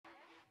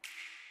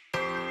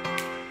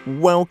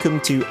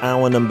Welcome to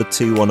hour number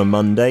 2 on a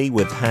Monday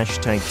with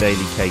hashtag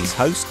Daily K's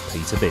host,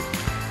 Peter Bin.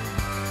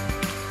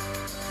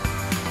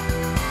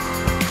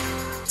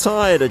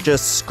 Tired of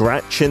just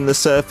scratching the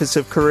surface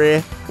of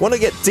Korea? Want to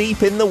get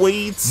deep in the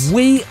weeds?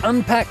 We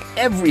unpack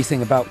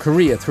everything about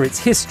Korea through its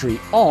history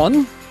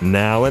on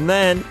Now and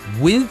Then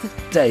with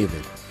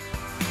David.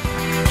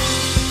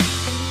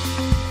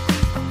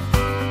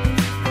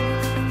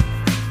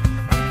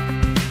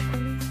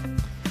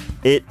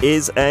 It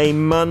is a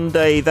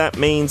Monday. That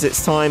means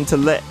it's time to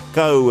let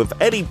go of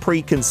any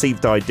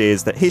preconceived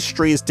ideas that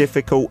history is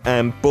difficult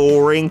and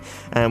boring,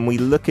 and we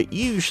look at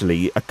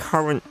usually a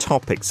current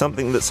topic,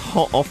 something that's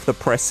hot off the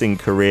press in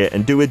Korea,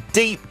 and do a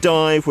deep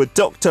dive with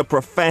Dr.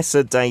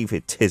 Professor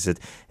David Tizard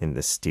in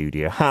the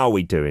studio. How are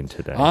we doing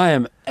today? I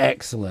am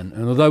excellent,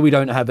 and although we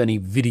don't have any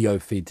video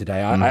feed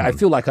today, I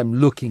feel like I'm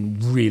looking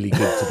really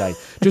good today,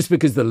 just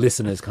because the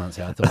listeners can't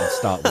see. I thought I'd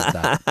start with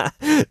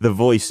that. The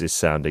voice is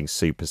sounding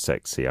super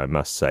sexy, I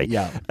must say.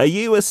 Yeah. Are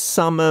you a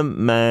summer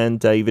man,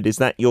 David? Is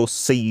that your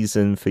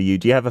season for you?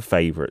 Do you have a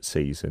favourite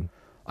season?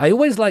 I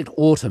always liked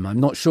autumn. I'm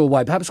not sure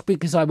why. Perhaps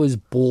because I was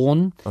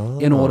born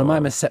in autumn.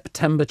 I'm a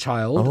September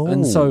child.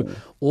 And so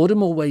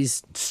autumn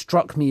always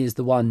struck me as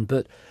the one.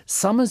 But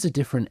summers are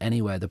different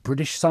anywhere. The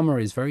British summer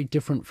is very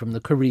different from the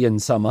Korean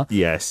summer.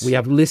 Yes. We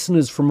have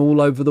listeners from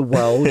all over the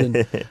world.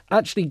 And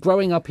actually,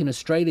 growing up in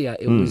Australia,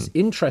 it was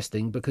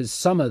interesting because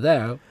summer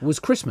there was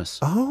Christmas.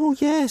 Oh,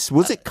 yes.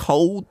 Was it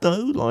cold,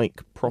 though?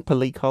 Like,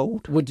 properly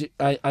cold?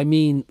 I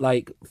mean,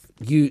 like,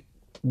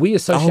 we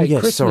associate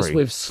Christmas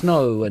with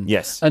snow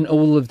and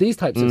all of these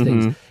types of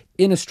things.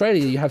 In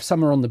Australia, you have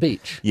summer on the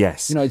beach.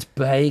 Yes. You know, it's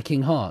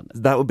baking hot.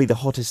 That would be the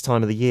hottest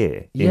time of the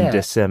year in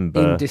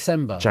December.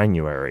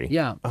 January.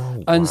 Yeah.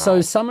 Oh, and wow.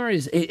 so summer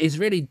is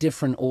really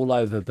different all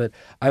over. But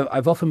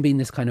I've often been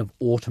this kind of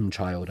autumn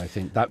child, I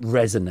think. That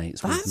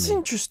resonates with me. That's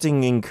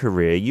interesting in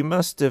Korea. You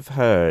must have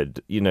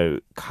heard,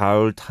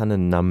 가을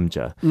타는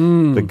남자.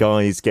 The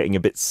guys getting a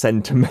bit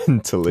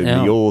sentimental in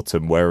the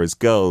autumn, whereas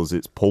girls,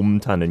 it's 봄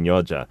타는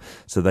여자.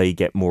 So they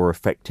get more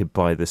affected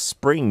by the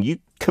spring. You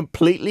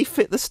completely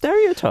fit the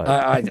stereotype.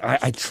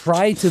 I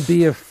try to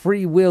be a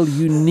free will,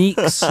 unique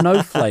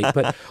snowflake,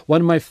 but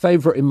one of my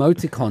favorite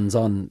emoticons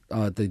on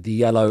the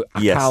yellow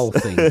akao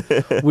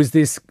thing was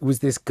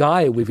this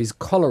guy with his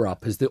collar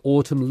up as the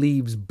autumn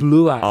leaves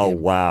blew at him. Oh,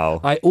 wow.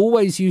 I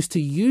always used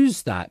to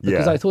use that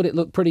because I thought it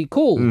looked pretty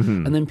cool.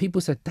 And then people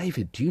said,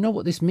 David, do you know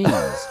what this means?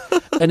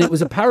 And it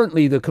was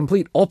apparently the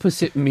complete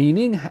opposite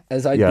meaning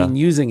as I'd been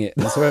using it.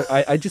 And so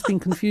I just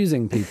been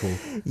confusing people.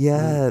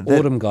 Yeah.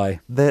 Autumn guy.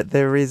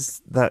 There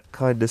is that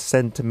kind of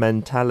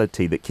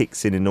sentimentality that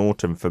kicks in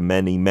autumn for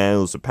many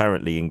males,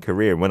 apparently, in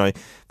Korea. And when I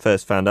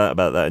first found out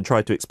about that and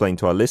tried to explain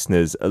to our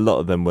listeners, a lot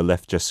of them were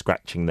left just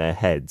scratching their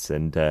heads.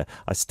 And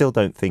I still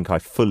don't think I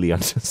fully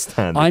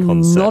understand the concept.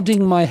 I'm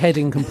nodding my head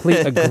in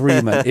complete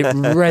agreement. It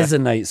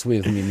resonates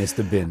with me,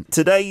 Mr. Bin.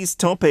 Today's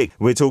topic,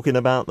 we're talking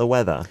about the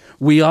weather.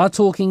 We are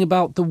talking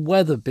about the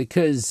weather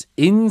because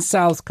in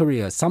South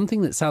Korea,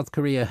 something that South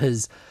Korea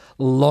has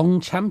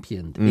long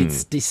championed,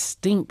 its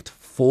distinct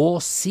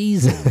 4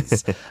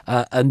 seasons.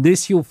 And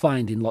this you'll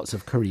find in lots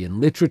of Korean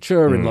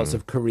literature, in lots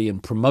of Korean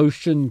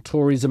promotion,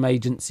 tourism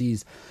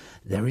agencies.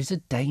 There is a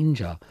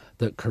danger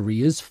that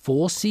Korea's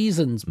 4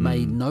 seasons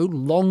may no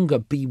longer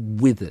be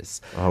with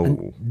us.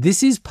 And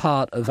this is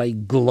part of a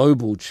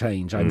global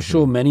change. I'm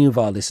sure many of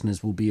our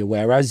listeners will be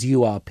aware, as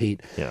you are,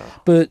 Pete. Yeah.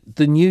 But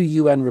the new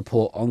UN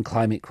report on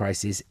climate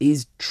crisis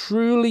is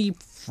truly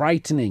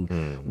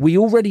frightening. We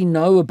already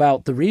know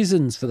about the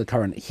reasons for the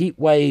current heat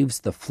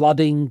waves, the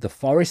flooding, the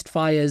forest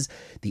fires,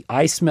 the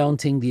ice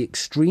melting, the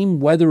extreme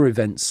weather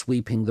events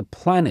sweeping the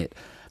planet.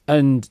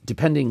 And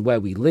depending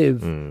where we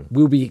live,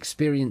 we'll be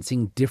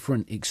experiencing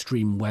different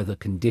extreme weather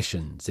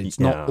conditions. It's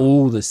not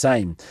all the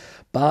same.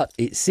 But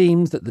it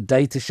seems that the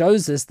data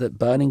shows us that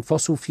burning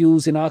fossil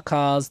fuels in our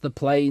cars, the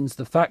planes,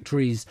 the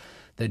factories,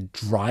 they're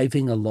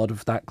driving a lot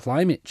of that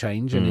climate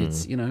change. And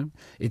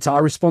it's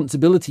our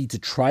responsibility to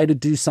try to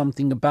do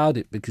something about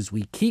it because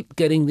we keep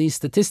getting these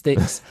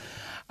statistics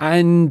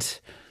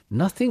and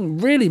nothing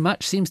really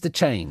much seems to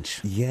change.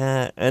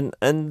 Yeah,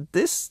 and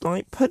this,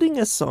 like, putting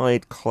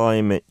aside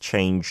climate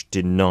change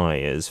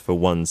deniers for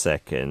 1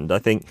 second, I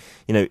think,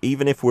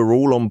 even if we're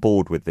all on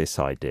board with this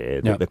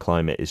idea that the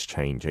climate is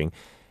changing,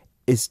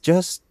 it's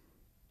just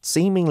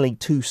seemingly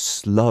too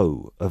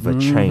slow of a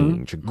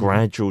change, a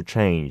gradual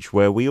change,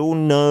 where we all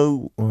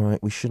know, all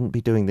right, we shouldn't be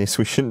doing this,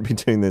 we shouldn't be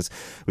doing this,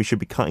 we should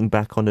be cutting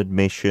back on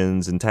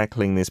emissions and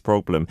tackling this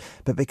problem.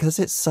 But because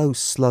it's so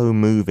slow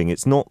moving,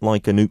 it's not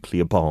like a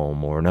nuclear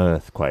bomb or an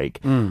earthquake.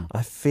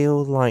 I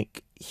feel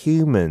like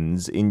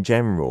humans in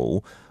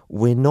general,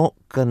 we're not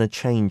going to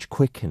change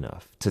quick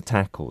enough to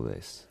tackle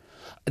this.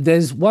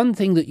 There's one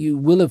thing that you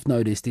will have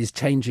noticed is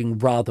changing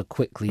rather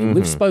quickly. And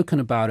we've spoken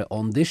about it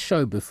on this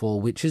show before,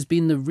 which has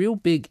been the real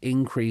big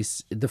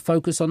increase, the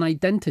focus on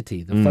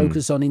identity, the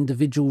focus on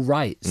individual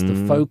rights,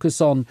 the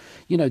focus on,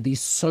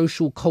 these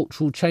social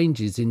cultural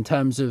changes in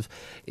terms of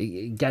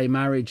gay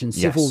marriage and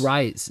civil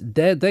rights.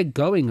 They're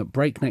going at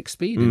breakneck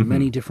speed in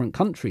many different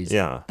countries.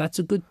 Yeah. That's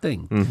a good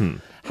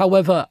thing.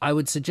 However, I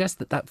would suggest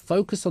that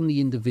focus on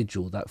the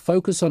individual, that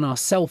focus on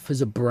ourself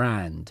as a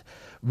brand,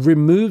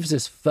 removes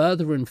us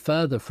further and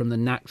further from the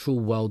natural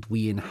world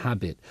we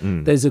inhabit.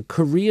 There's a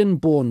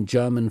Korean-born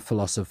German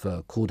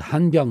philosopher called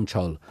Han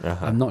Byung-chul.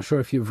 I'm not sure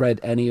if you've read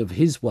any of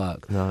his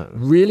work. No.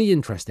 Really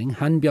interesting,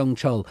 Han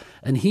Byung-chul.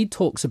 And he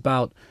talks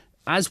about,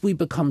 as we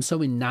become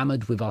so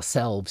enamored with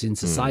ourselves in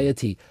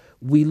society,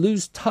 we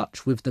lose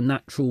touch with the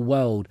natural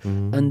world.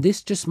 And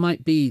this just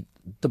might be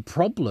the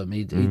problem.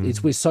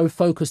 It's we're so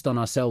focused on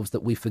ourselves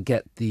that we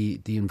forget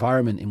the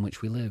environment in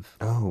which we live.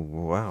 Oh,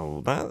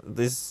 wow. That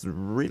is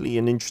really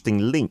an interesting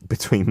link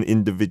between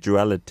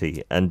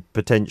individuality and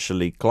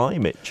potentially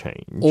climate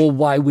change. Or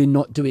why we're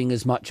not doing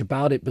as much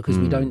about it, because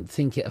we don't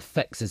think it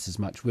affects us as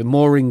much. We're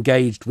more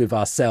engaged with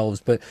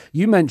ourselves. But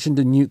you mentioned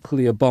a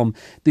nuclear bomb.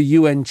 The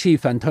UN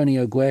chief,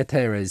 Antonio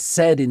Guterres,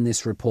 said in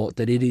this report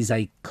that it is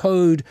a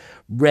code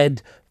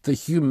red for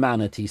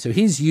humanity. So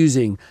he's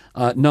using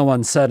no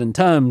uncertain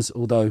terms,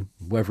 although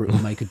whether it will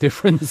make a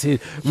difference,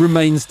 it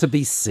remains to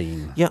be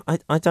seen. Yeah,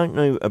 I don't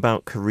know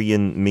about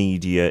Korean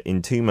media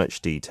in too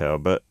much detail,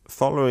 but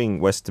following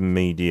Western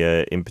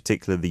media, in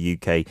particular the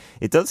UK,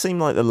 it does seem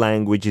like the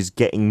language is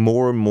getting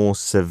more and more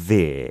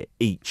severe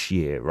each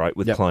year, right,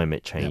 with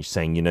climate change,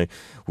 saying,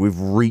 we've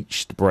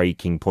reached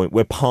breaking point,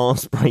 we're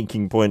past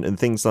breaking point and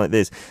things like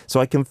this. So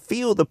I can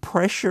feel the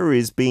pressure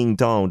is being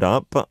dialed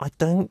up, but I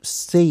don't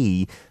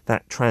see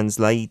that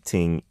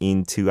translating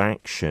into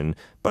action,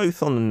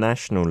 both on a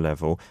national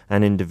level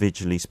and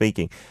individually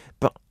speaking.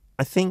 But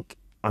I think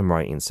I'm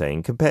right in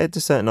saying, compared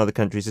to certain other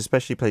countries,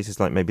 especially places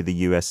like maybe the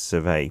US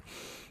of A,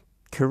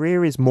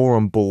 Korea is more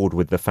on board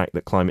with the fact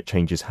that climate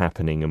change is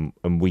happening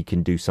and we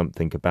can do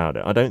something about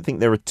it. I don't think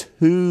there are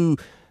too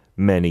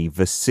many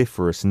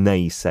vociferous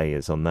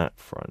naysayers on that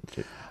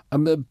front.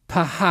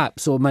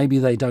 Perhaps, or maybe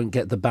they don't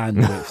get the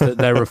bandwidth that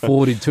they're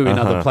afforded to in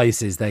other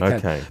places. They can,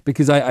 Okay.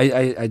 because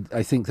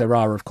I think there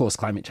are, of course,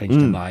 climate change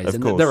deniers,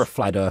 and course. there are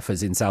flat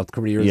earthers in South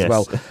Korea as Yes.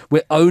 well.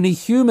 We're only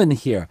human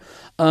here.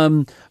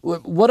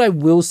 What I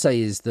will say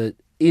is that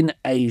in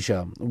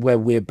Asia, where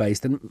we're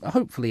based, and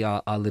hopefully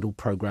our little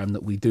program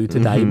that we do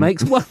today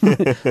makes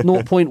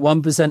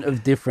 0.1%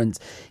 of difference.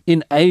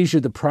 In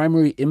Asia, the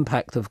primary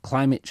impact of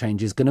climate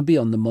change is going to be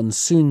on the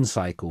monsoon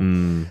cycle.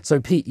 So,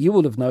 Pete, you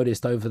will have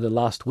noticed over the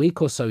last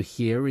week or so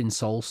here in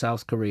Seoul,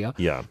 South Korea,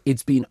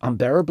 it's been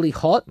unbearably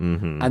hot,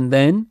 and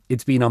then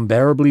it's been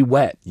unbearably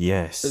wet.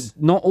 Yes.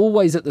 Not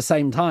always at the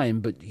same time,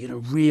 but,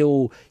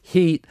 real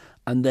heat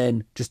and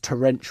then just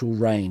torrential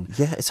rain.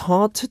 Yeah, it's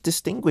hard to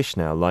distinguish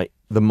now, like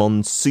the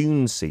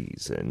monsoon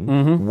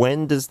season.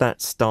 When does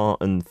that start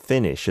and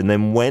finish? And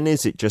then when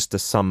is it just a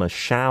summer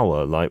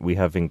shower like we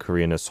have in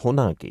Korean as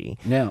honagi?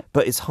 Yeah.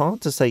 But it's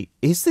hard to say,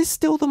 is this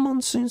still the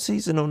monsoon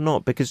season or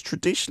not? Because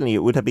traditionally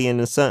it would be in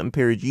a certain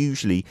period,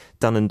 usually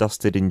done and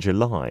dusted in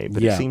July.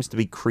 But it seems to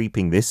be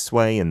creeping this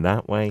way and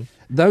that way.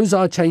 Those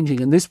are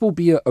changing, and this will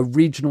be a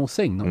regional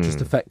thing, not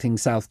just affecting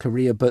South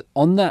Korea. But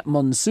on that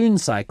monsoon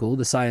cycle,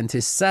 the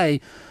scientists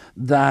say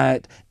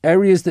that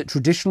areas that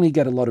traditionally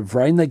get a lot of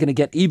rain, they're going to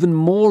get even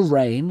more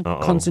rain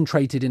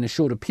concentrated in a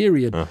shorter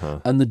period,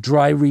 and the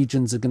dry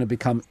regions are going to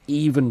become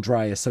even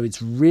drier. So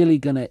it's really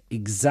going to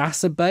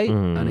exacerbate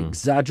and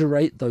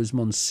exaggerate those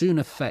monsoon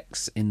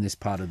effects in this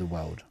part of the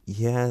world.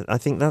 Yeah, I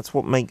think that's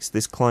what makes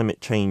this climate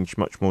change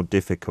much more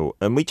difficult.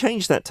 And we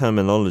changed that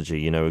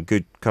terminology, a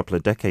good couple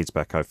of decades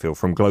back, I feel,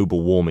 from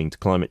global warming to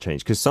climate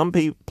change. Because some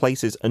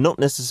places are not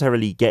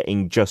necessarily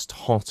getting just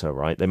hotter,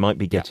 right? They might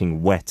be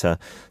getting wetter.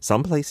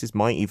 Some places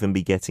might even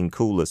be getting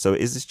cooler. So it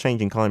is this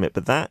changing climate.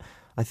 But that,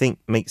 I think,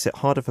 makes it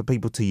harder for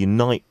people to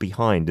unite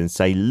behind and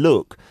say,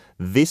 look,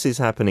 this is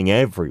happening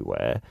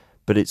everywhere.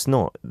 But it's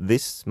not.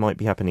 This might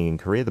be happening in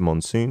Korea, the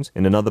monsoons.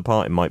 In another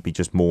part, it might be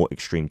just more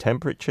extreme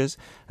temperatures.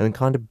 And then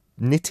kind of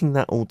knitting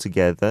that all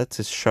together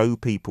to show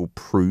people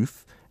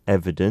proof,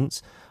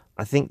 evidence.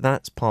 I think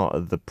that's part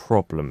of the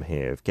problem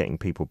here of getting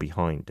people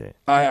behind it.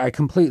 I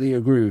completely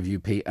agree with you,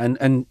 Pete.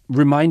 And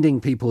reminding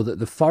people that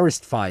the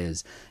forest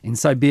fires in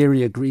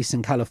Siberia, Greece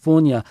and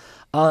California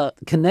are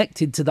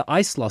connected to the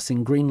ice loss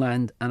in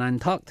Greenland and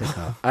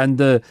Antarctica. And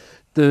the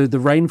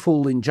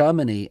rainfall in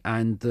Germany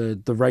and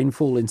the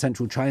rainfall in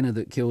central China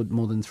that killed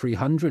more than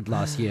 300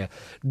 last year,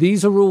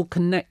 these are all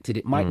connected.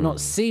 It might not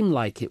seem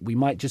like it. We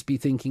might just be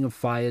thinking of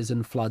fires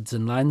and floods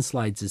and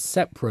landslides as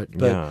separate.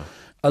 But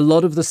a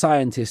lot of the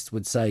scientists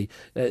would say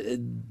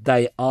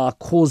they are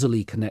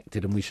causally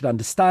connected, and we should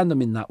understand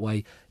them in that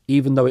way,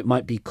 even though it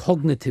might be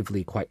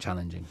cognitively quite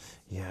challenging.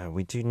 Yeah,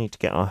 we do need to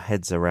get our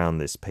heads around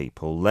this,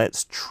 people.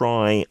 Let's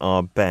try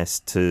our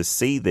best to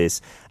see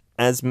this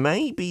as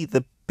maybe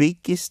the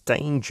biggest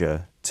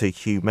danger to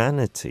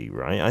humanity,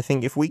 right? I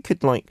think if we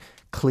could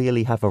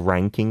clearly have a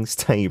rankings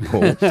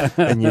table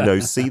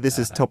and, see this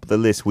as top of the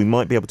list, we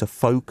might be able to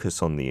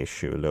focus on the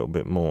issue a little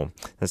bit more.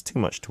 There's too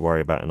much to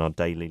worry about in our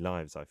daily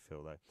lives, I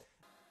feel, though.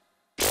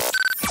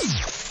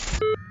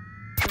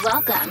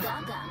 Welcome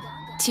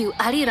to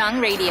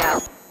Arirang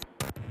Radio.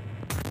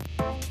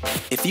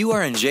 If you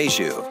are in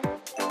Jeju,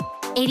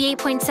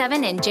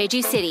 88.7 in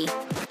Jeju City.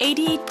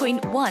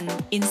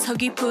 88.1 in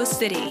Seogwipo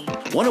City.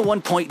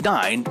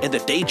 101.9 in the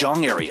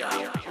Daejeong area.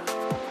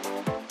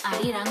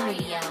 Arirang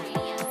Radio.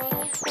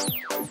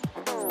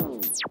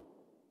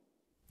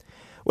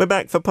 We're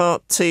back for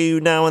part 2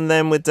 now and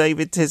then with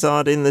David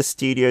Tizard in the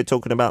studio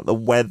talking about the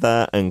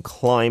weather and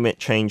climate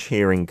change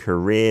here in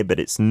Korea, but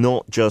it's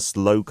not just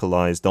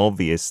localized,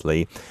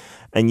 obviously.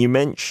 And you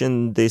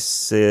mentioned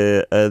this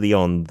early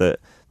on, that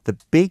the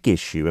big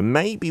issue, and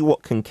maybe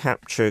what can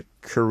capture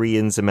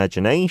Koreans'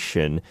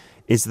 imagination,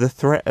 is the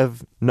threat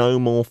of no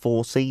more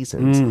 4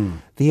 seasons.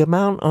 The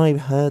amount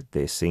I've heard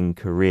this in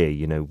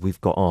Korea,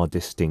 we've got our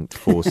distinct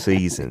 4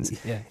 seasons.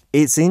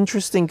 It's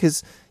interesting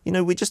because,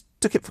 we just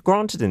took it for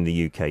granted in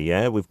the UK,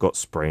 yeah? We've got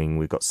spring,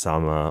 we've got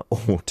summer,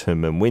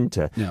 autumn and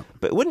winter. Yeah.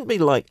 But it wouldn't be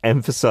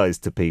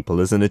emphasized to people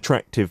as an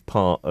attractive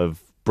part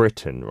of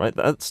Britain, right?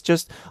 That's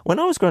just, when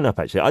I was growing up,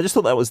 actually, I just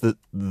thought that was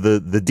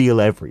the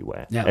deal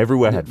everywhere. Yeah.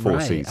 Everywhere had 4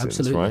 seasons,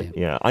 absolutely. Right?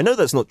 Yeah. I know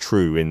that's not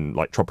true in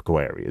tropical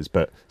areas,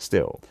 but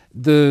still.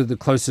 The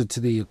closer to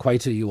the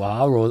equator you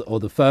are, or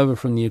the further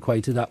from the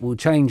equator, that will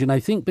change. And I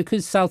think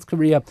because South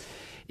Korea,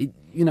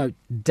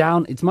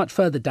 it's much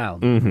further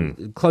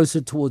down,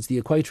 closer towards the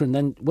equator. And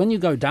then when you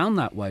go down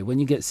that way, when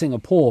you get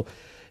Singapore,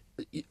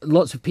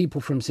 lots of people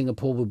from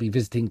Singapore will be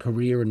visiting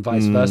Korea and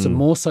vice versa,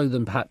 more so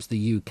than perhaps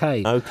the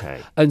UK.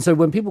 Okay. And so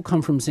when people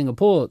come from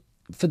Singapore,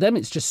 for them,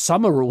 it's just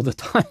summer all the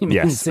time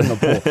in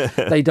Singapore.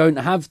 They don't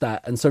have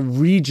that. And so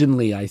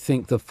regionally, I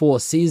think the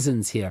 4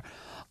 seasons here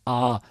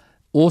are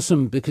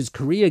awesome because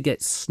Korea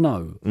gets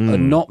snow.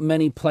 And not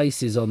many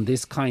places on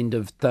this kind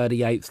of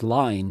 38th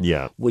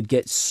line would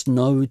get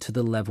snow to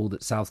the level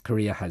that South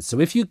Korea has. So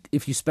if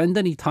you spend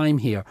any time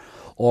here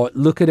or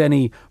look at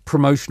any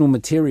promotional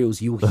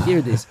materials, you'll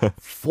hear this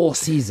 4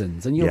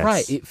 seasons. And you're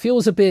right, it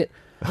feels a bit...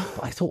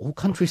 I thought all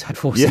countries had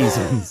 4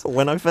 seasons.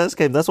 When I first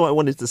came, that's what I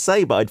wanted to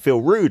say, but I'd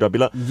feel rude. I'd be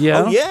like,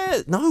 oh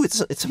yeah, no,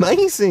 it's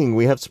amazing.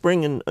 We have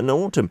spring and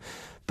autumn.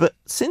 But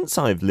since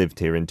I've lived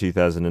here in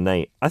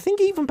 2008, I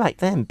think even back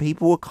then,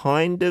 people were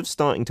kind of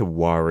starting to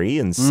worry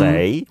and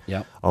say,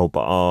 oh,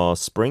 but our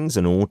springs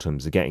and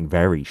autumns are getting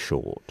very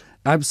short.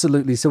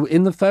 Absolutely. So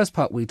in the first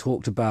part, we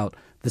talked about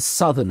the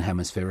southern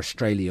hemisphere,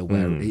 Australia,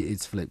 where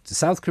it's flipped.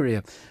 South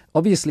Korea,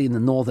 obviously in the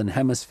northern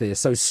hemisphere.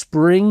 So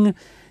spring,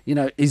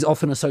 is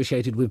often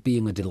associated with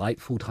being a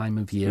delightful time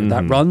of year.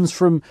 That runs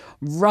from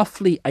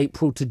roughly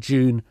April to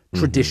June,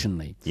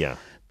 traditionally. Yeah.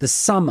 The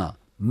summer,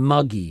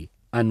 muggy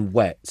and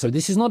wet. So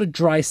this is not a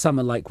dry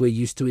summer like we're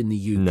used to in the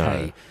UK.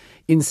 No.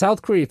 In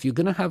South Korea, if you're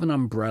going to have an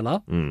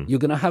umbrella, you're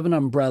going to have an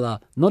umbrella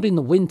not in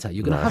the winter.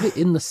 You're going to have it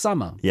in the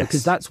summer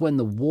because that's when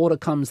the water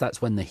comes.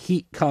 That's when the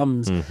heat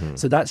comes.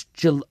 So that's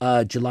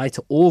July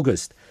to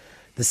August.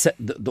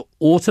 The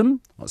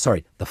autumn,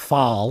 the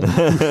fall.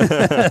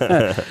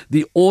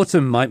 The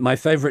autumn, my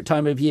favorite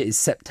time of year is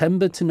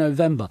September to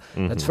November.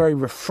 That's very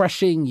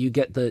refreshing. You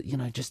get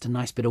just a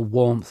nice bit of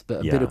warmth,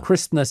 but a bit of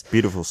crispness.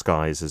 Beautiful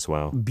skies as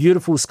well.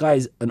 Beautiful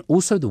skies. And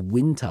also the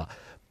winter.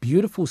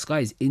 Beautiful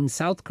skies. In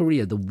South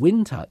Korea, the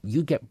winter,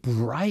 you get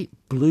bright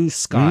blue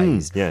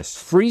skies. Yes.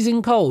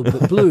 Freezing cold,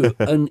 but blue.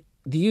 And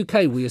the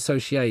UK, we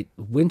associate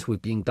winter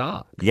with being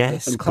dark.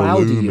 Yes, and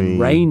cloudy gloomy. and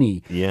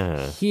rainy.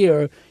 Yeah.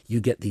 Here, you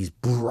get these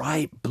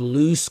bright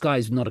blue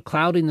skies, not a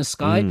cloud in the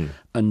sky,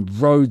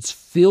 and roads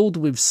filled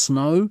with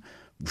snow,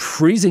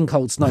 freezing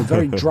cold snow,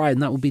 very dry,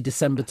 and that will be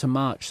December to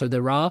March. So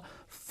there are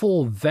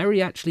 4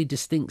 very actually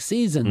distinct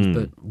seasons,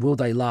 but will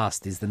they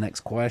last is the next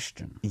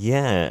question.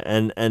 Yeah,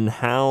 and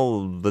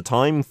how the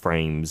time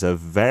frames are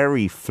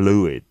very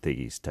fluid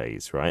these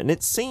days, right? And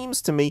it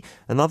seems to me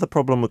another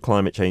problem with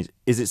climate change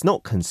is it's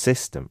not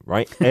consistent,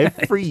 right?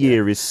 Every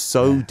year is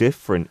so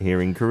different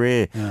here in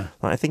Korea.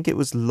 I think it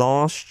was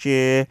last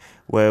year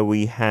where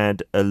we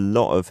had a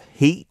lot of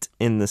heat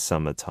in the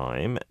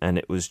summertime and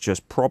it was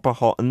just proper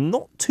hot and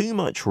not too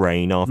much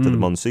rain after the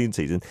monsoon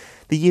season.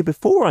 The year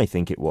before, I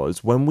think it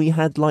was, when we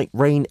had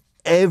rain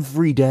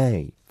every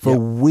day for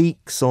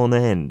weeks on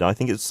end. I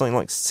think it was something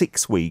like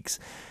 6 weeks.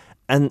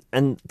 And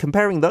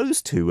comparing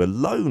those two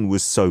alone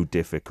was so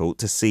difficult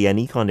to see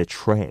any kind of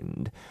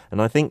trend. And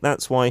I think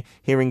that's why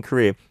here in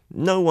Korea,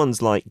 no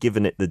one's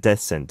given it the death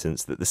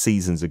sentence that the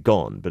seasons are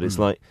gone. But it's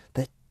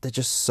they're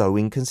just so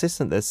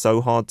inconsistent. They're so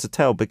hard to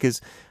tell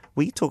because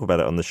we talk about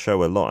it on the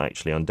show a lot,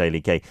 actually, on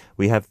Daily K.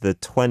 We have the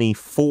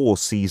 24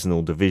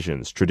 seasonal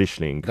divisions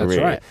traditionally in Korea.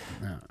 That's right.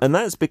 Yeah. And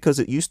that's because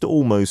it used to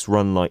almost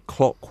run like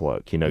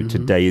clockwork.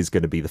 Today is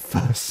going to be the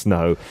first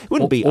snow. It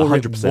wouldn't be 100%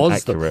 accurate. It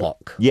was the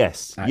clock.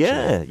 Yes. Actually.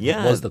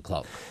 Yeah. It was the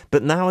clock.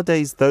 But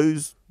nowadays,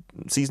 those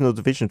seasonal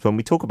divisions, when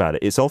we talk about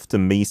it, it's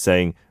often me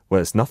saying, well,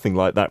 it's nothing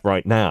like that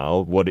right now,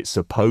 what it's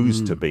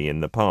supposed to be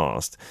in the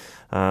past.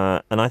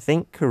 And I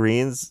think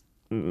Koreans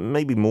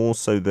maybe more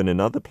so than in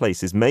other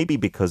places, maybe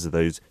because of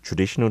those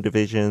traditional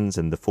divisions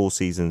and the Four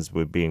Seasons,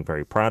 we're being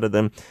very proud of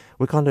them.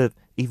 We're kind of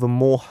even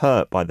more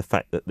hurt by the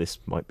fact that this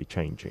might be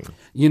changing.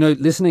 You know,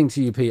 listening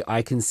to you, Pete,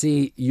 I can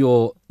see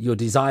your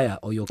desire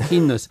or your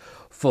keenness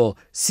for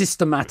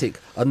systematic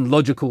and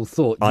logical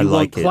thought. You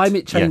want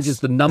climate change as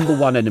the number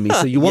one enemy.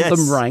 So you want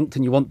them ranked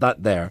and you want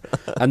that there.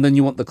 And then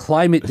you want the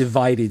climate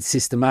divided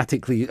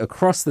systematically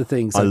across the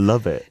things. So I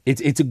love it.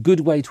 It's a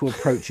good way to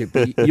approach it.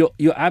 But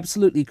you're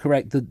absolutely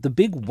correct. The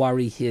big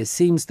worry here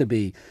seems to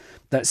be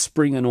that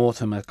spring and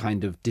autumn are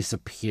kind of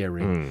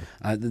disappearing.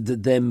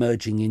 They're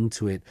merging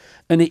into it.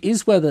 And it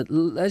is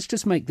let's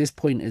just make this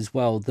point as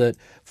well, that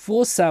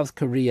for South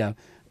Korea,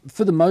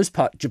 for the most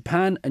part,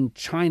 Japan and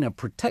China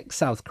protect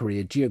South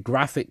Korea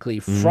geographically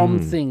from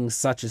things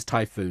such as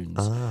typhoons,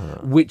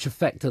 which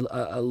affect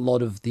a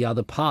lot of the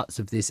other parts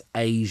of this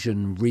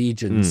Asian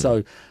region.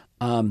 So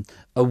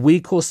a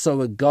week or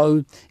so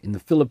ago in the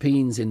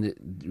Philippines,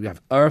 you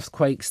have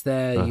earthquakes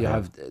there, you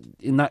have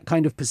in that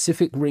kind of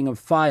Pacific Ring of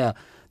Fire,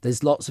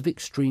 there's lots of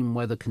extreme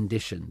weather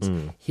conditions.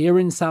 Here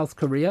in South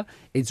Korea,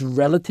 it's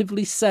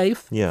relatively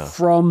safe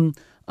from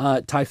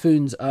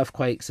typhoons,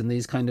 earthquakes, and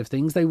these kind of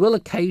things. They will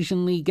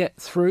occasionally get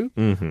through,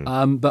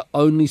 but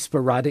only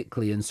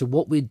sporadically. And so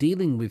what we're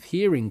dealing with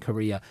here in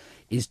Korea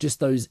is just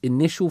those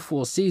initial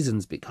four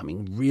seasons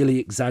becoming really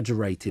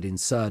exaggerated in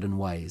certain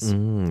ways.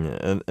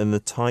 And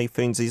the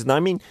typhoon season, I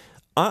mean,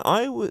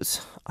 I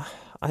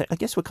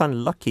guess we're kind of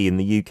lucky in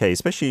the UK,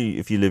 especially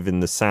if you live in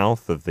the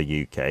south of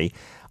the UK.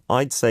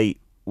 I'd say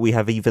we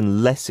have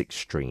even less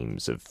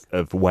extremes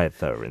of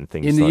weather and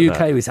things like that. In the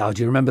UK, we say,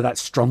 do you remember that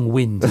strong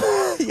wind?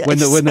 Yeah, when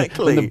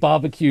the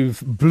barbecue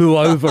blew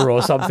over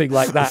or something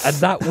like that. And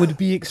that would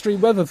be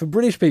extreme weather for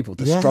British people,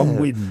 the strong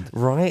wind.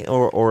 Right,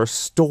 or a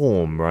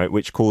storm, right,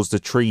 which caused a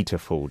tree to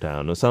fall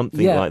down or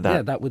something like that.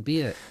 Yeah, that would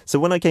be it. So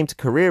when I came to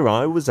Korea,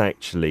 I was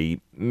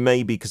actually,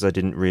 maybe because I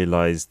didn't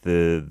realize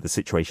the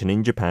situation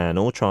in Japan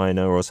or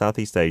China or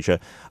Southeast Asia,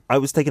 I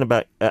was taken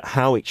aback at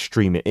how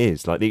extreme it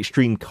is, like the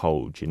extreme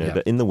cold,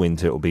 that in the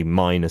winter it will be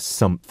minus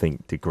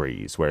something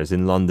degrees, whereas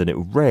in London it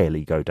will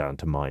rarely go down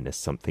to minus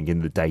something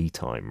in the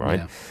daytime, right?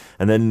 Yeah.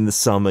 And then in the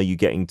summer you're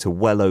getting to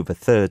well over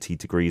 30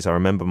 degrees. I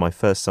remember my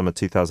first summer,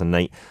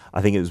 2008,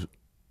 I think it was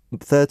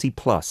 30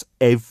 plus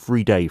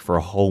every day for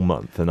a whole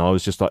month, and I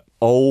was just like,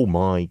 oh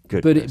my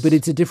goodness. But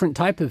it's a different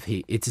type of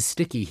heat. It's a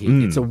sticky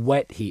heat. It's a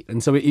wet heat,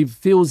 and so it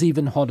feels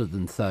even hotter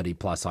than 30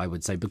 plus, I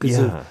would say, because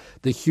of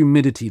the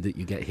humidity that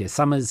you get here.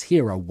 Summers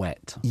here are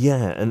wet.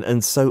 Yeah,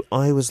 and so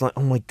I was like,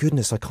 oh my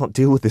goodness, I can't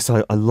deal with this.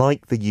 I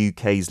like the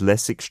UK's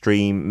less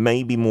extreme,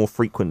 maybe more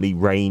frequently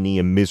rainy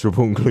and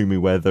miserable and gloomy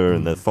weather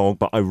and the fog,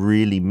 but I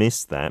really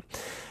miss that.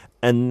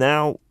 And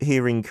now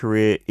here in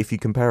Korea, if you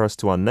compare us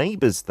to our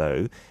neighbours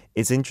though,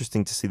 it's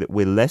interesting to see that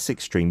we're less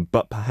extreme,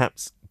 but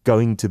perhaps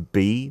going to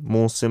be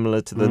more similar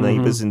to the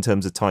neighbours in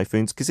terms of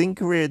typhoons. Because in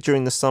Korea,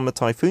 during the summer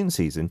typhoon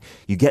season,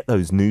 you get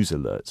those news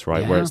alerts,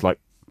 right? Yeah. Where it's like,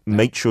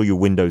 make sure your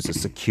windows are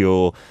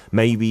secure,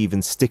 maybe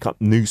even stick up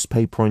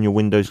newspaper on your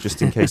windows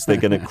just in case they're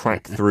going to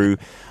crack through.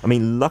 I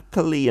mean,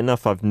 luckily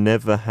enough, I've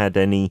never had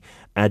any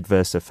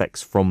adverse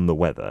effects from the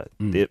weather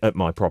at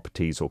my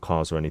properties or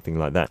cars or anything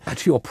like that.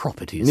 At your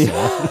properties,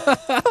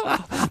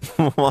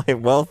 My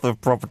wealth of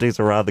properties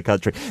around the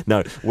country.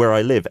 No, where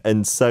I live.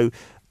 And so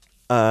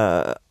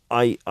I've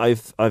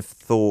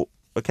thought,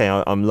 okay,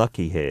 I'm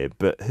lucky here,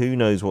 but who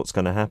knows what's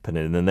going to happen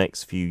in the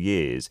next few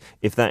years.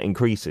 If that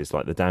increases,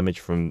 like the damage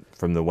from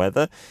the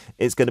weather,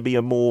 it's going to be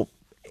a more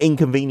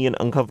inconvenient,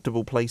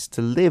 uncomfortable place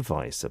to live,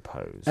 I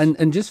suppose.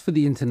 And just for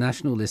the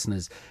international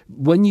listeners,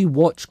 when you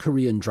watch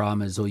Korean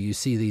dramas or you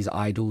see these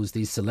idols,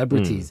 these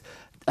celebrities,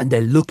 and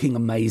they're looking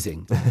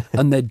amazing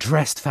and they're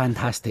dressed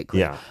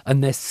fantastically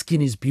and their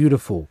skin is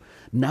beautiful.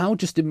 Now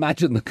just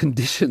imagine the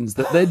conditions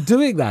that they're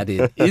doing that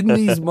in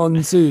these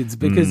monsoons,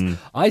 because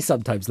I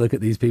sometimes look at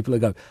these people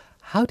and go,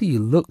 how do you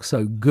look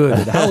so good?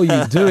 And how are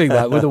you doing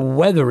that when the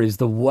weather is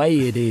the way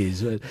it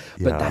is?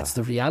 But that's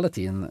the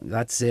reality, and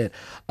that's it.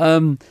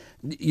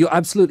 You're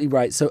absolutely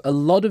right. So a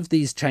lot of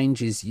these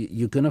changes,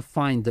 you're going to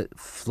find that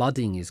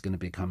flooding is going to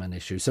become an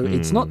issue. So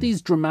it's not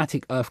these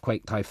dramatic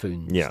earthquake,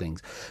 typhoon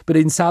things. But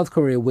in South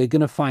Korea, we're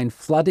going to find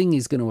flooding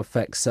is going to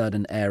affect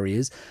certain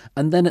areas.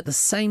 And then at the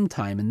same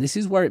time, and this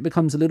is where it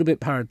becomes a little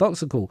bit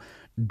paradoxical,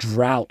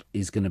 drought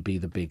is going to be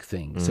the big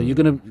thing. So you're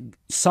going to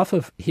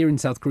suffer here in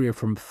South Korea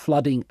from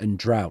flooding and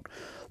drought.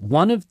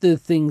 One of the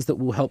things that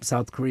will help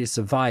South Korea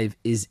survive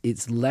is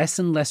it's less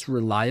and less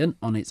reliant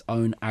on its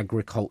own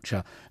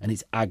agriculture and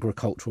its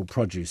agricultural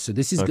produce. So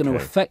this is going to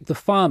affect the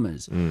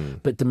farmers,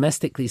 but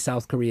domestically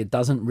South Korea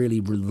doesn't really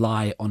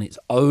rely on its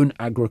own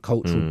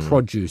agricultural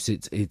produce.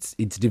 It's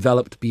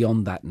developed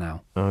beyond that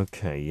now.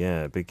 Okay,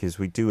 yeah, because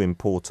we do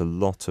import a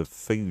lot of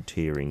food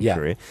here in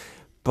Korea.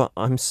 But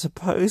I'm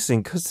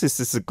supposing, because this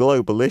is a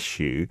global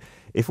issue,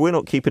 if we're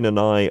not keeping an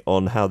eye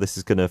on how this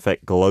is going to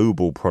affect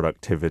global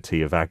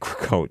productivity of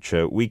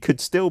agriculture, we could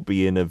still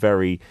be in a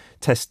very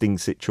testing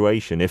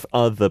situation if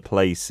other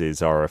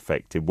places are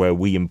affected where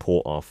we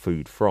import our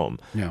food from.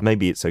 Yeah.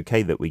 Maybe it's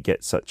okay that we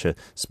get such a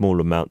small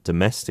amount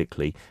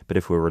domestically, but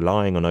if we're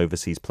relying on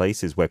overseas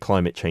places where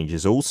climate change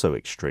is also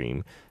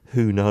extreme,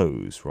 who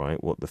knows,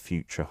 right, what the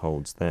future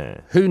holds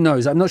there? Who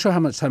knows? I'm not sure how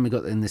much time we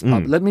got in this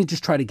part. But let me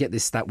just try to get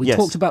this stat. We Yes.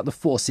 talked about the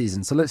 4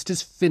 seasons, so let's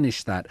just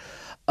finish that.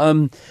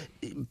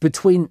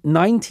 Between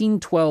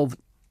 1912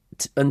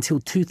 until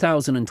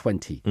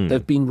 2020,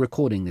 they've been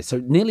recording this. So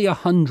nearly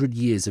 100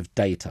 years of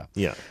data.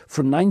 Yeah.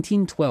 From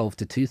 1912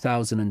 to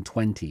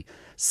 2020,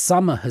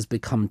 summer has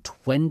become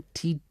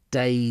 20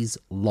 days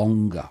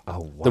longer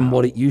than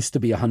what it used to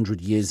be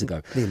 100 years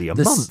ago. Nearly a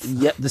The month.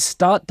 Yeah, the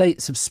start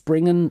dates of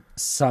spring and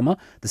summer,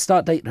 the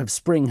start date of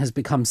spring has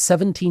become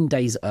 17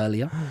 days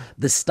earlier.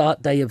 The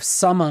start day of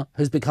summer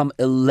has become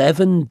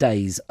 11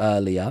 days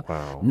earlier.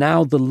 Wow.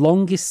 Now the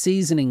longest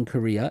season in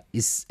Korea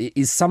is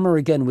summer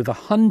again with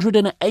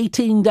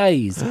 118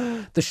 days.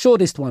 The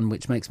shortest one,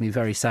 which makes me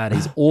very sad,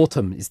 is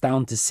autumn. It's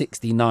down to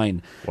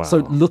 69. Wow.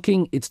 So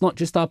it's not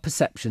just our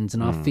perceptions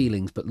and our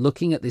feelings, but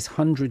looking at this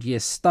 100-year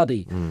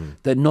study,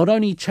 they're not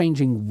only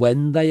changing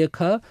when they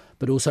occur,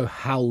 but also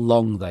how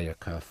long they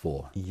occur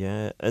for.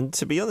 Yeah, and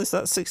to be honest,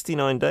 that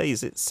 69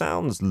 days, it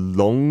sounds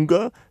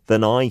longer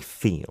than I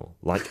feel.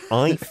 Like,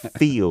 I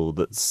feel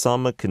that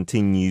summer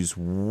continues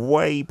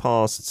way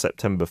past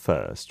September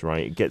 1st,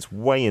 right? It gets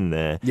way in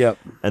there. Yep.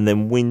 And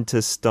then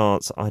winter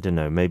starts, I don't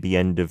know, maybe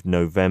end of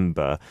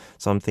November.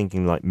 So I'm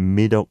thinking like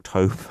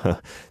mid-October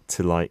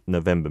to like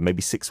November,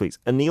 maybe 6 weeks.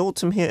 And the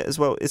autumn here as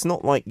well, it's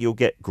not like you'll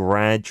get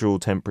gradual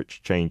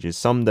temperature changes.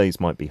 Some days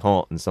might be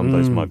hot and some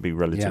days might be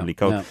relatively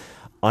cold. Yeah.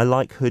 I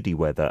like hoodie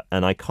weather,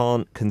 and I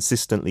can't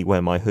consistently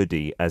wear my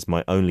hoodie as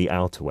my only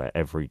outerwear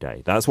every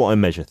day. That's what I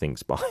measure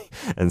things by,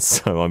 and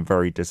so I'm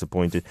very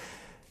disappointed.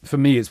 For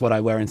me, it's what I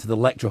wear into the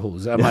lecture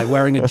halls. Am I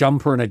wearing a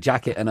jumper and a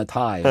jacket and a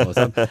tie? Or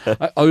something?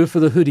 For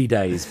the hoodie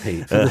days,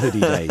 Pete, for the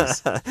hoodie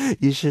days.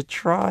 You should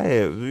try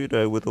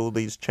it, with all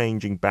these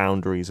changing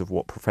boundaries of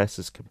what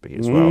professors could be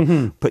as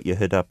well. Put your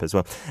hood up as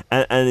well.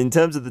 And in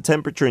terms of the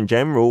temperature in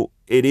general,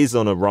 it is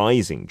on a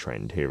rising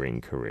trend here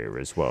in Korea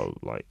as well.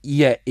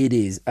 Yeah, it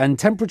is. And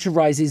temperature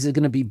rises are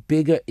going to be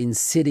bigger in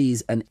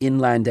cities and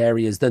inland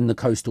areas than the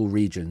coastal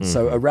regions.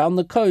 So around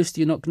the coast,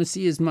 you're not going to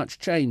see as much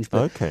change.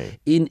 But Okay.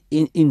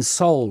 in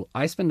Seoul,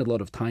 I spend a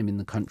lot of time in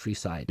the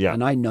countryside, Yeah.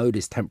 and I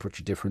notice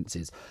temperature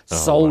differences.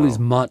 Seoul is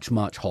much,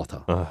 much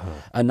hotter.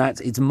 And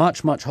it's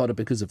much, much hotter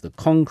because of the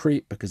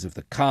concrete, because of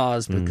the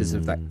cars, because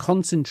of that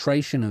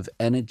concentration of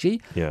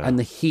energy, Yeah. and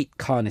the heat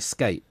can't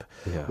escape.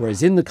 Yeah.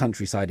 Whereas in the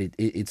countryside,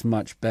 it's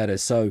much better.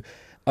 So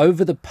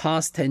over the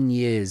past 10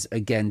 years,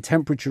 again,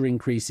 temperature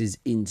increases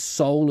in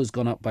Seoul has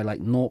gone up by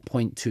like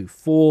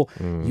 0.24.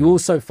 You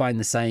also find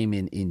the same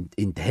in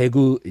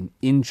Daegu, in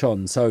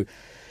Incheon. So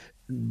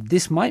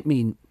this might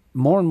mean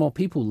more and more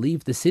people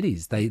leave the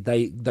cities. They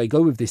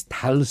go with this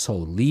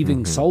달서,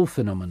 leaving Seoul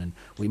phenomenon.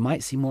 We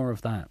might see more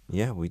of that.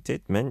 Yeah, we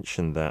did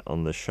mention that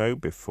on the show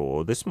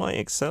before. This might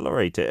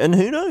accelerate it. And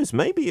who knows,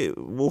 maybe it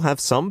will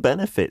have some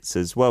benefits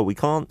as well. We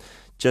can't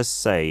just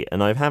say,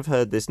 and I have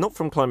heard this not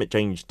from climate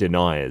change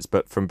deniers,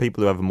 but from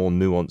people who have a more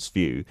nuanced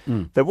view,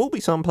 there will be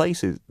some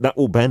places that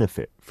will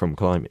benefit from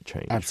climate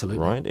change. Absolutely.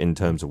 Right? In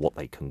terms of what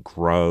they can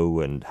grow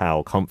and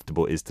how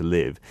comfortable it is to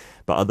live.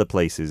 But other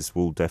places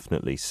will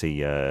definitely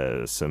see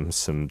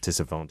some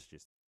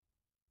disadvantages.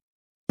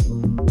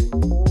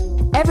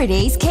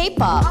 Everyday's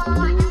K-pop.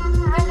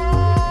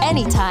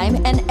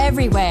 Anytime and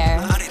everywhere.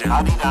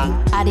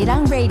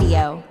 Arirang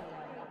Radio.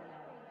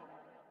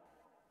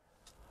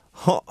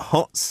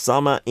 Hot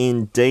summer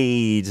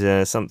indeed.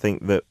 Something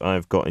that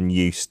I've gotten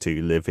used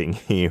to living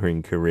here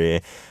in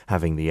Korea,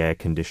 having the air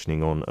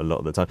conditioning on a lot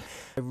of the time.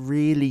 I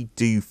really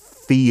do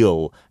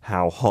feel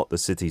how hot the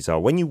cities are.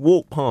 When you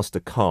walk past a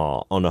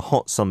car on a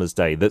hot summer's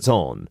day that's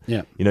on,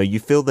 you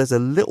feel there's a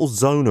little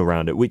zone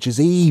around it which is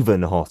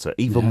even hotter,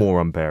 even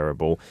more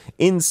unbearable.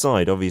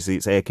 Inside, obviously,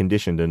 it's air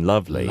conditioned and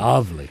lovely.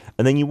 Lovely.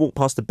 And then you walk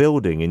past a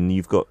building and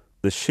you've got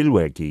the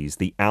실외기's,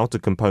 the outer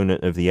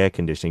component of the air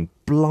conditioning,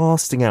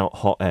 blasting out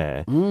hot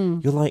air.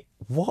 You're like,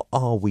 what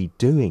are we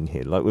doing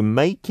here? Like, we're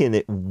making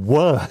it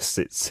worse,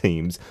 it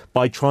seems,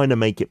 by trying to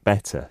make it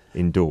better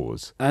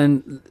indoors.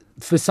 And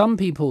for some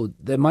people,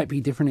 there might be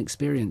different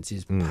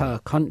experiences per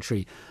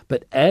country,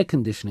 but air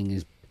conditioning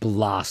is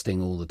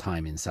blasting all the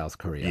time in South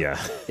Korea. Yeah.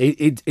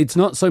 It's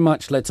not so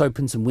much let's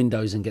open some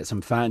windows and get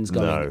some fans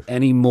going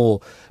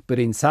anymore. But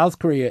in South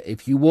Korea,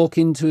 if you walk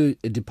into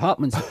a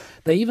department store,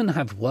 they even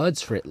have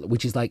words for it,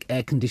 which is like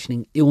air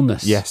conditioning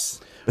illness. Yes.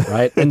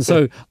 Right? And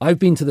so I've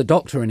been to the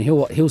doctor and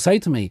he'll say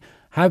to me,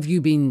 have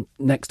you been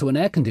next to an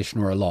air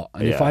conditioner a lot?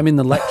 And if I'm in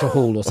the lecture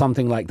hall or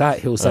something like that,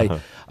 he'll say,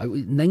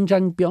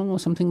 냉장병 or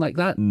something like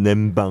that.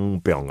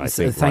 Nembangbyeong, I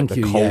think. Thank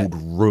you, the cold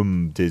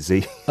room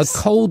disease.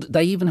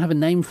 They even have a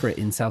name for it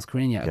in South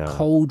Korea, a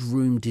cold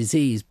room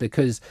disease,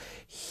 because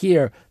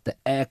here the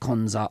air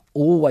cons are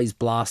always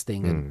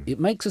blasting and it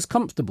makes us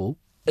comfortable.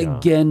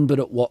 Again, but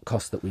at what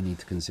cost that we need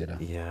to consider?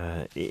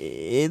 Yeah,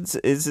 it's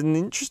an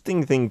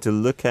interesting thing to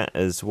look at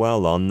as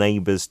well. Our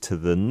neighbours to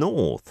the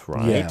north,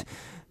 right? Yeah.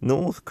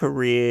 North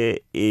Korea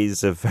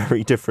is a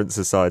very different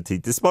society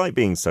despite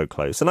being so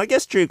close. And I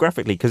guess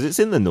geographically, because it's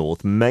in the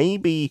north,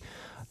 maybe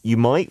you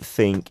might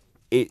think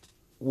it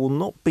will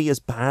not be as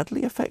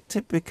badly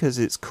affected because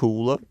it's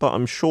cooler, but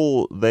I'm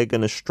sure they're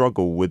going to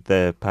struggle with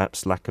their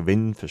perhaps lack of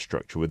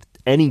infrastructure with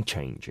any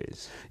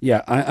changes.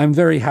 Yeah, I'm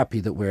very happy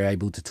that we're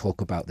able to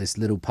talk about this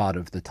little part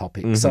of the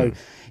topic. So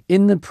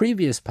in the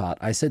previous part,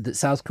 I said that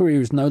South Korea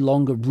is no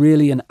longer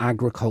really an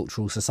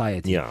agricultural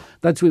society. Yeah.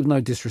 That's with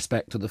no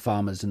disrespect to the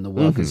farmers and the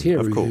workers here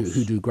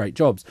who do great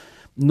jobs.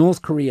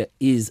 North Korea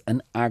is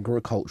an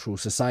agricultural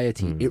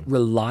society. It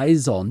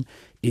relies on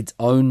its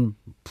own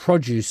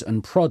produce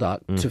and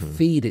product to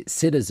feed its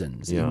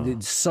citizens. Yeah.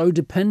 It's so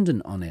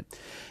dependent on it.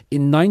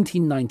 In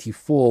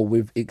 1994,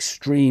 with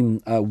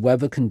extreme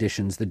weather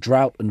conditions, the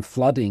drought and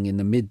flooding in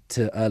the mid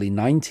to early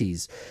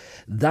 90s,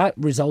 that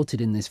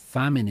resulted in this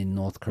famine in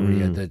North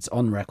Korea that's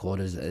on record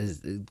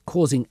as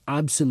causing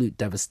absolute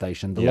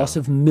devastation, the loss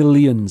of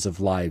millions of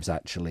lives,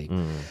 actually.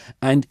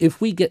 And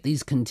if we get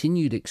these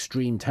continued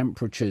extreme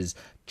temperatures,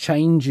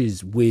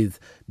 changes with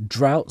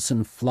droughts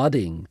and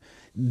flooding,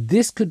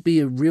 this could be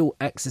a real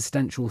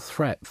existential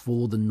threat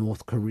for the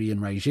North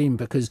Korean regime,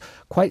 because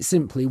quite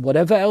simply,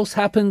 whatever else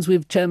happens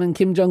with Chairman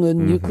Kim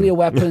Jong-un, nuclear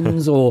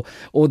weapons or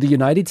the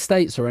United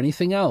States or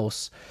anything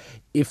else,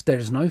 if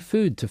there's no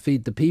food to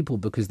feed the people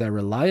because they're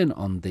reliant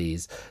on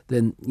these,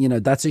 then,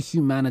 that's a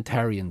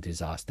humanitarian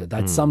disaster.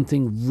 That's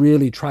something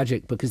really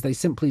tragic, because they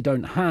simply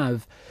don't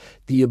have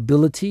the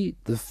ability,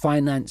 the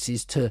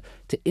finances to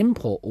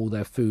import all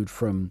their food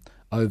from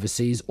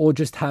overseas, or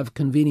just have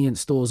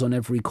convenience stores on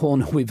every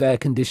corner with air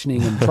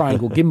conditioning and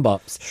triangle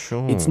gimbaps.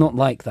 Sure. It's not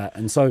like that.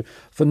 And so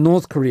for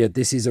North Korea,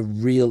 this is a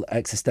real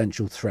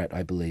existential threat,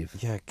 I believe.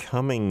 Yeah,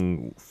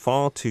 coming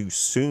far too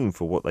soon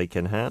for what they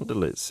can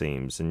handle, it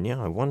seems. And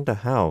I wonder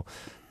how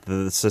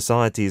the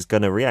society is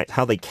going to react,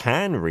 how they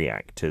can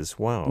react as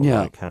well.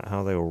 Yeah. Like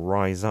how they will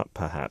rise up,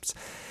 perhaps.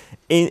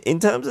 In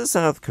terms of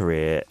South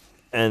Korea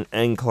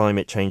and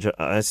climate change,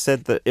 I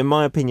said that, in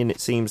my opinion, it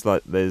seems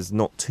like there's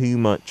not too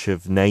much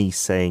of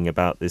naysaying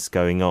about this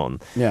going on.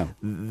 Yeah.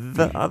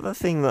 The other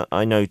thing that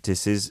I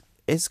notice is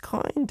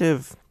kind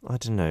of, I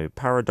don't know,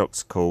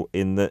 paradoxical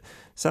in that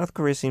South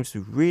Korea seems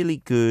to be really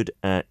good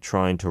at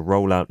trying to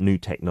roll out new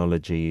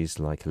technologies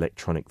like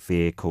electronic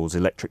vehicles,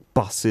 electric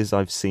buses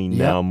I've seen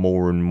now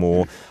more and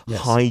more. Yes.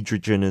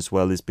 Hydrogen as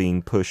well is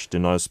being pushed.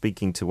 And I was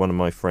speaking to one of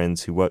my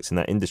friends who works in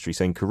that industry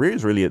saying Korea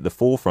is really at the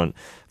forefront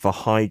for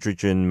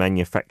hydrogen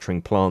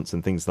manufacturing plants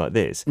and things like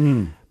this.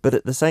 But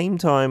at the same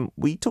time,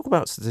 we talk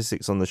about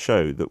statistics on the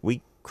show that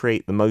we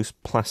create the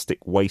most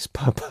plastic waste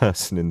per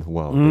person in the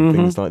world and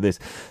things like this.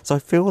 So I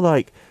feel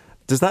like,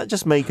 does that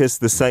just make us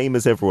the same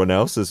as everyone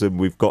else? As in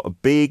we've got a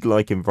big,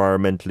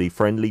 environmentally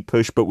friendly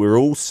push, but we're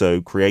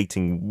also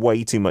creating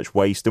way too much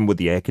waste, and with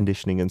the air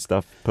conditioning and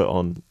stuff put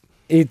on.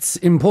 It's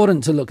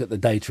important to look at the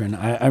data, and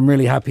I'm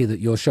really happy that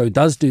your show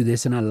does do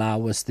this and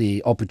allow us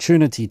the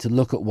opportunity to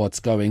look at what's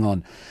going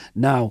on.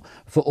 Now,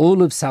 for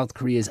all of South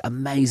Korea's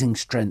amazing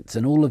strengths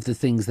and all of the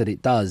things that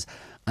it does,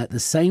 at the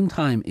same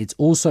time, it's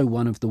also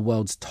one of the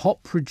world's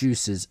top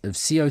producers of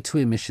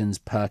CO2 emissions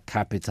per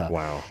capita.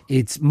 Wow.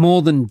 It's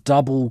more than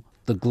double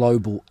the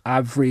global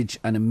average,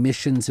 and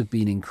emissions have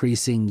been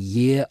increasing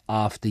year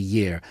after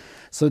year.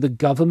 So the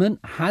government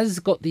has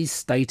got these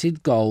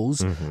stated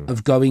goals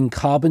of going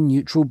carbon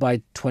neutral by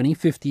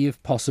 2050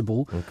 if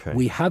possible. Okay.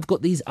 We have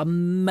got these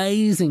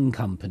amazing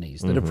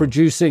companies that are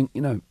producing,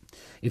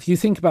 if you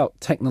think about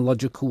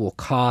technological or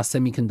car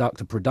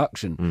semiconductor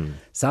production,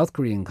 South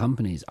Korean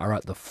companies are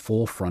at the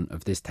forefront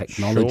of this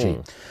technology.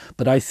 Sure.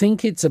 But I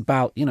think it's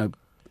about,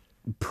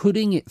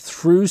 putting it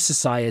through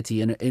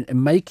society and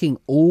making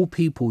all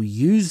people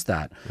use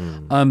that.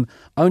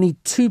 Only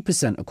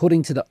 2%,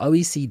 according to the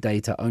OECD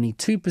data, only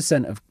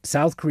 2% of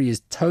South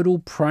Korea's total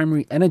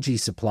primary energy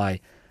supply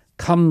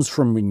comes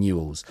from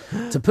renewals.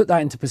 To put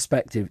that into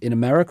perspective, in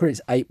America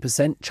it's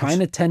 8%,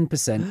 China 10%,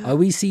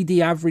 OECD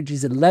average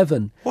is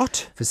 11%.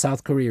 What? For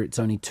South Korea it's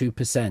only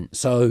 2%.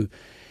 So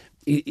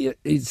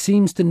it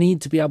seems to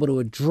need to be able to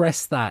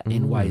address that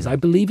in ways. I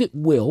believe it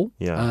will,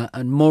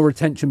 and more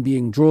attention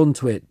being drawn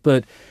to it.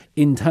 But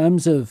in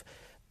terms of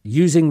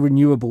using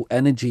renewable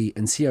energy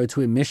and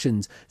CO2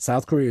 emissions,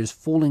 South Korea is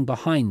falling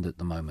behind at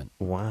the moment.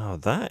 Wow,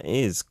 that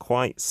is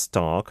quite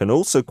stark and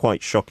also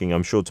quite shocking,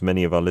 I'm sure, to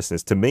many of our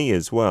listeners, to me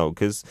as well,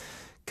 because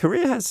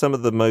Korea has some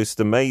of the most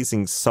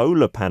amazing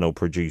solar panel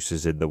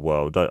producers in the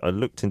world. I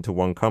looked into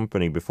one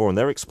company before, and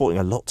they're exporting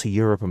a lot to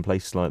Europe and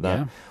places like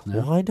that.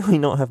 Yeah. Why do we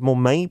not have more?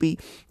 Maybe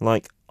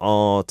like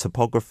our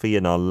topography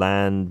and our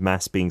land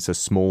mass being so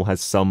small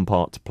has some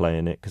part to play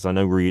in it, because I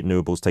know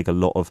renewables take a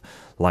lot of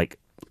like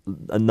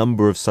a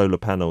number of solar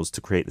panels to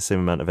create the same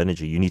amount of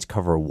energy. You need to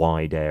cover a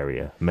wide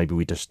area. Maybe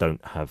we just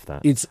don't have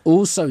that. It's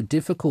also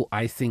difficult,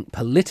 I think,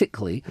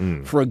 politically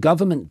for a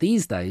government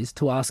these days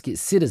to ask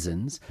its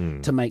citizens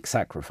to make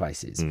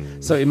sacrifices.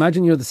 So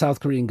imagine you're the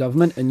South Korean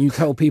government and you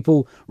tell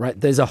people, right,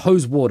 there's a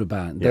hose water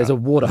ban, there's a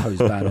water hose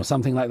ban or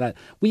something like that.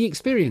 We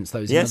experience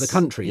those in other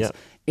countries. Yeah.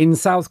 In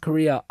South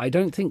Korea, I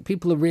don't think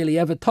people are really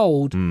ever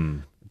told,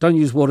 don't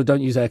use water,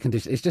 don't use air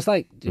conditioning. It's just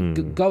like,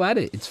 go at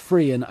it. It's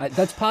free. And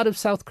that's part of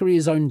South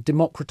Korea's own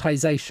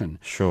democratization.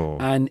 Sure.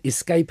 And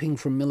escaping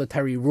from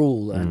military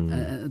rule.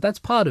 And that's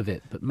part of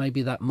it. But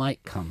maybe that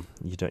might come.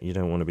 You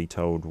don't want to be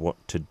told what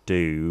to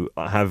do,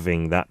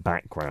 having that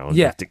background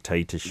of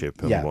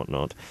dictatorship and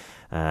whatnot.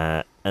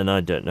 And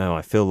I don't know,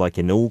 I feel like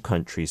in all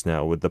countries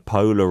now, with the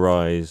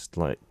polarized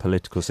like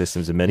political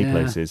systems in many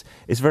places,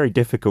 it's very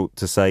difficult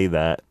to say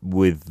that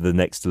with the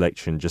next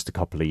election just a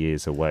couple of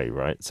years away,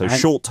 right? So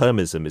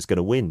short-termism is going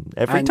to win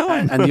every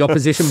time. And the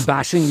opposition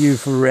bashing you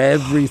for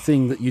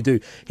everything that you do.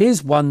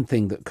 Here's one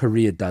thing that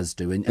Korea does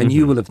do, and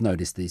you will have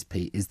noticed this,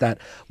 Pete, is that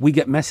we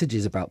get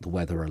messages about the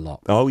weather a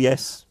lot. Oh,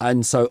 yes.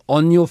 And so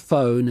on your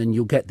phone, and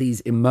you'll get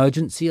these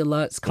emergency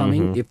alerts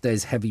coming if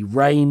there's heavy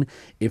rain,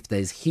 if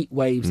there's heat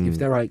waves, if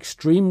there are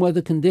extreme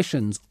weather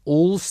conditions,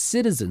 all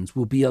citizens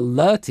will be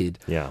alerted,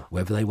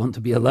 whether they want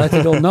to be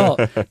alerted or not.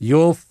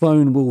 Your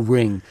phone will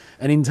ring.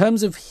 And in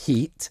terms of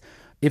heat,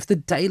 if the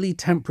daily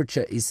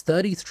temperature is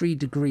 33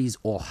 degrees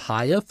or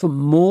higher for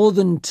more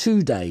than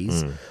 2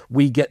 days,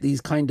 we get these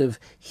kind of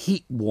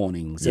heat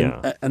warnings.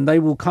 And they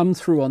will come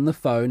through on the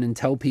phone and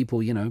tell people,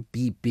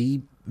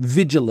 be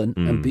vigilant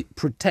and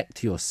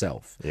protect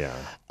yourself.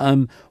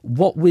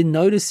 What we're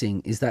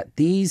noticing is that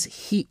these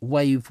heat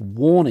wave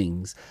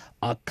warnings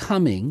are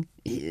coming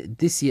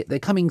this year. They're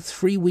coming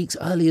 3 weeks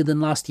earlier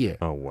than last year.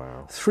 Oh,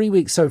 wow. 3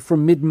 weeks. So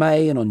from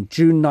mid-May, and on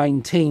June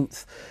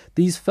 19th,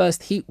 these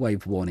first heat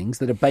wave warnings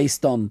that are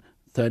based on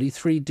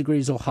 33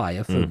 degrees or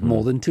higher for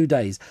more than 2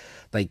 days,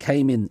 they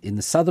came in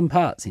the southern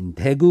parts, in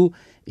Daegu,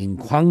 in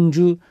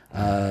Gwangju,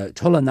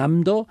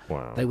 Jeollanam-do.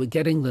 Wow. They were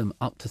getting them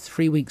up to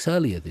 3 weeks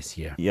earlier this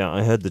year. Yeah,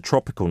 I heard the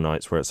tropical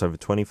nights where it's over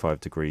 25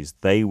 degrees,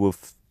 they were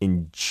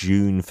in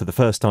June for the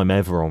first time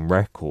ever on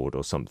record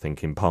or something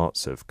in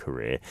parts of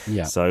Korea.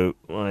 Yeah. So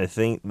I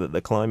think that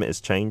the climate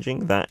is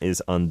changing. That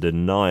is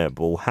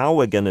undeniable. How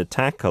we're going to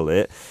tackle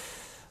it,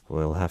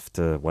 we'll have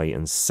to wait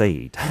and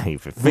see,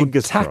 Dave.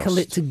 Fingers crossed. Tackle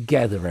it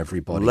together,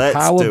 everybody. Let's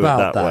How do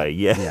about it that way.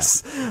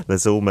 Yes. Yeah.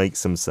 Let's all make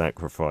some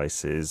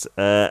sacrifices.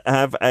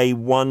 Have a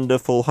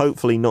wonderful,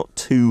 hopefully not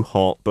too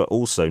hot, but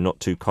also not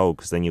too cold,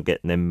 because then you'll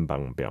get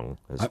nembangbyeong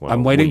as well.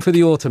 I'm waiting for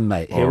the autumn,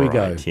 mate. Here we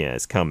go. Yeah,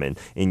 it's coming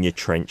in your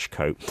trench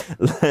coat.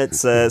 Let's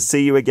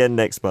see you again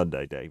next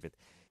Monday, David.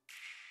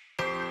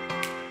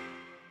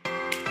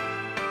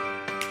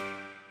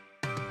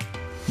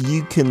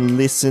 You can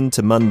listen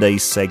to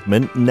Monday's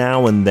segment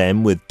Now and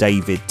Then with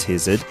David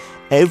Tizard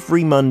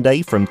every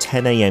Monday from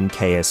 10 a.m.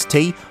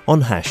 KST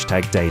on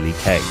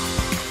 #DailyK.